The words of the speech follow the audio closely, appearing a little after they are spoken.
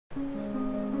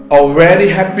A very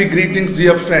happy greetings,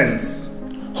 dear friends.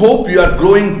 Hope you are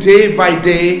growing day by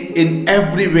day in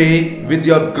every way with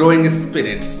your growing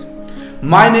spirits.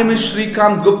 My name is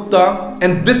Shrikant Gupta,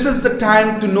 and this is the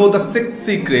time to know the sixth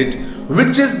secret,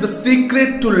 which is the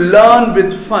secret to learn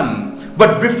with fun.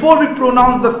 But before we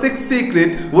pronounce the sixth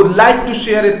secret, would like to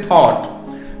share a thought.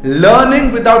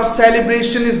 Learning without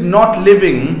celebration is not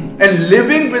living, and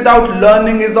living without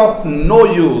learning is of no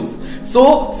use.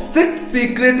 So, sixth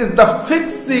secret is the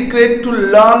fixed secret to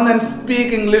learn and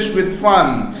speak English with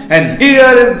fun. And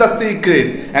here is the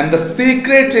secret. And the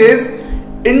secret is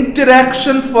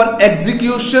interaction for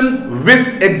execution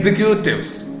with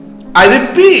executives. I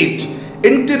repeat,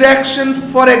 interaction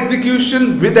for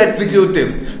execution with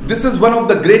executives. This is one of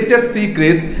the greatest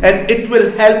secrets, and it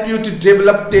will help you to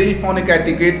develop telephonic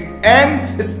etiquettes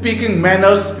and speaking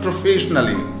manners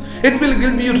professionally. It will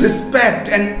give you respect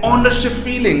and ownership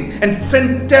feelings and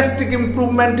fantastic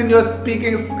improvement in your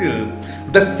speaking skill.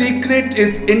 The secret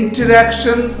is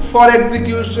interaction for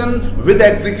execution with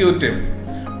executives.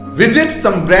 Visit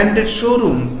some branded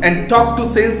showrooms and talk to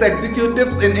sales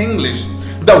executives in English.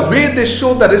 The way they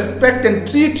show the respect and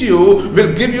treat you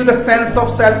will give you the sense of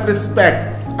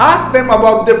self-respect. Ask them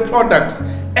about their products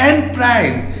and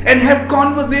price and have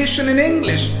conversation in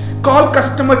English. Call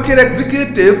customer care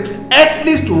executive at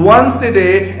least once a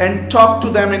day and talk to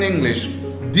them in English.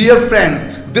 Dear friends,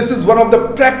 this is one of the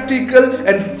practical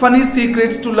and funny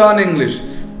secrets to learn English.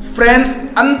 Friends,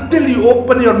 until you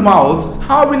open your mouth,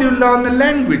 how will you learn a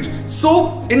language?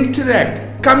 So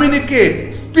interact,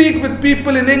 communicate, speak with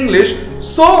people in English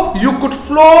so you could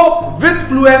flow with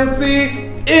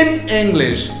fluency in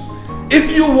English. If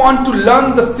you want to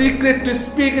learn the secret to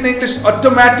speak in English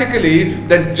automatically,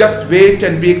 then just wait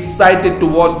and be excited to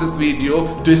watch this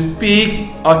video to speak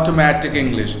automatic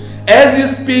English as you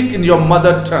speak in your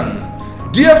mother tongue.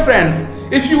 Dear friends,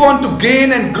 if you want to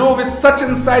gain and grow with such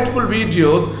insightful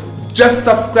videos, just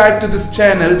subscribe to this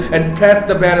channel and press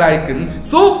the bell icon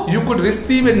so you could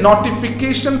receive a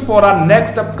notification for our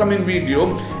next upcoming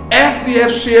video. As we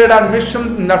have shared our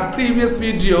mission in our previous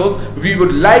videos, we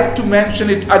would like to mention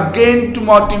it again to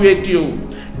motivate you.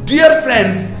 Dear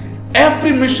friends,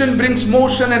 every mission brings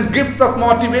motion and gives us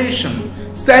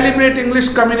motivation. Celebrate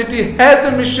English community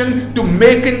has a mission to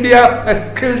make India a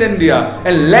skilled India,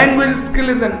 and language skill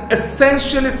is an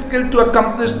essential skill to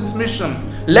accomplish this mission.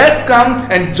 Let's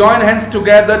come and join hands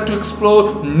together to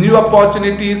explore new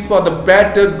opportunities for the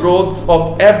better growth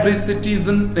of every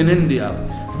citizen in India.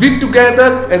 We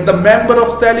together as the member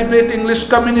of Celebrate English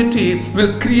community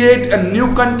will create a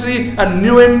new country, a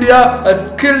new India, a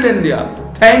skilled India.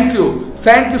 Thank you.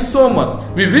 Thank you so much.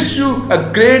 We wish you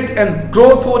a great and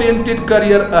growth oriented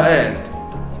career ahead.